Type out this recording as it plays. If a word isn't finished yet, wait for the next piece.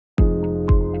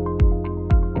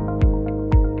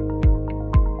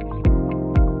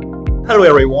Hello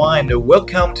everyone and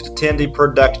welcome to the Tiandy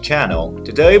product channel.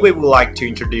 Today we would like to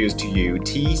introduce to you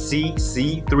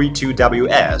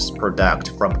TCC32WS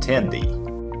product from Tiandy.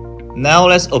 Now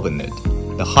let's open it.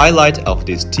 The highlight of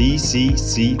this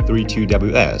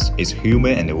TCC32WS is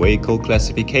human and vehicle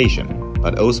classification,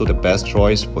 but also the best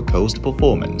choice for coast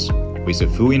performance, with a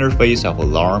full interface of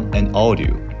alarm and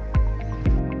audio.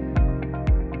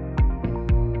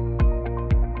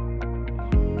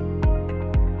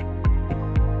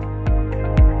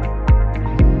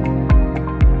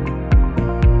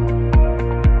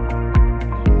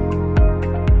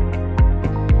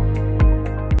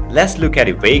 Let's look at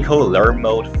the vehicle alarm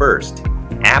mode first.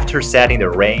 After setting the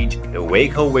range, the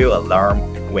vehicle will alarm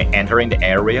when entering the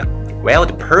area, while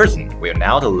the person will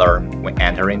not alarm when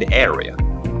entering the area.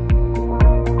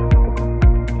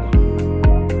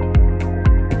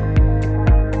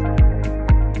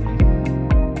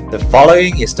 The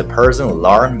following is the person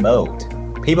alarm mode.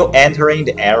 People entering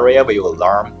the area will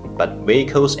alarm, but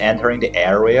vehicles entering the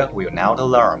area will not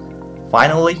alarm.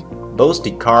 Finally, both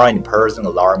the car and person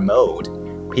alarm mode.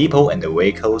 People and the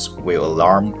vehicles will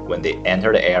alarm when they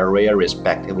enter the area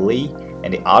respectively,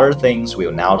 and the other things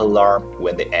will not alarm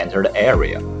when they enter the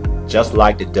area, just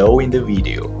like the doll in the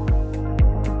video.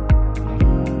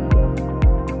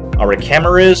 Our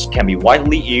cameras can be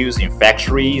widely used in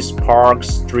factories, parks,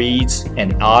 streets,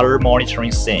 and other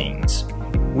monitoring scenes.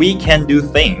 We can do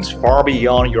things far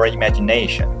beyond your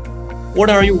imagination. What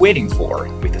are you waiting for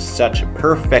with such a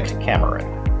perfect camera?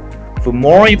 For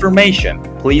more information,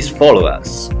 please follow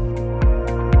us.